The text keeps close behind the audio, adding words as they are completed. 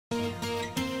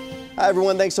Hi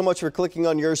everyone, thanks so much for clicking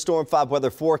on your Storm 5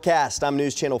 weather forecast. I'm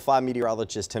News Channel 5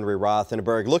 meteorologist Henry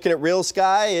Rothenberg. Looking at real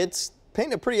sky, it's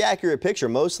painting a pretty accurate picture.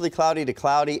 Mostly cloudy to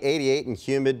cloudy, 88 and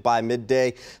humid by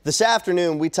midday. This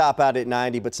afternoon we top out at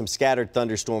 90, but some scattered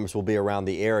thunderstorms will be around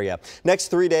the area. Next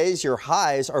 3 days, your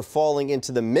highs are falling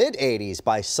into the mid 80s.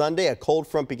 By Sunday, a cold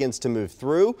front begins to move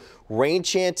through. Rain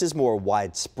chances more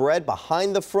widespread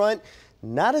behind the front.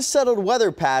 Not a settled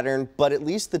weather pattern, but at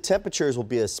least the temperatures will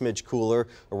be a smidge cooler,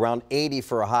 around 80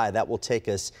 for a high. That will take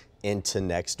us into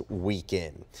next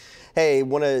weekend. Hey,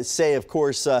 want to say, of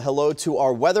course, hello to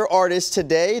our weather artist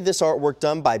today. This artwork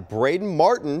done by Braden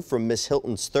Martin from Miss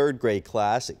Hilton's 3rd grade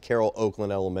class at Carroll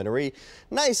Oakland Elementary.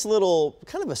 Nice little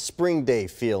kind of a spring day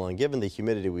feeling. Given the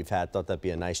humidity we've had, thought that'd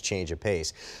be a nice change of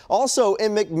pace. Also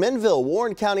in McMinnville,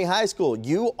 Warren County High School,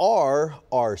 you are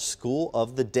our school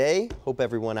of the day. Hope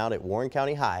everyone out at Warren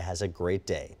County High has a great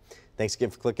day. Thanks again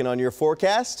for clicking on your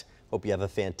forecast. Hope you have a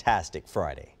fantastic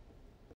Friday.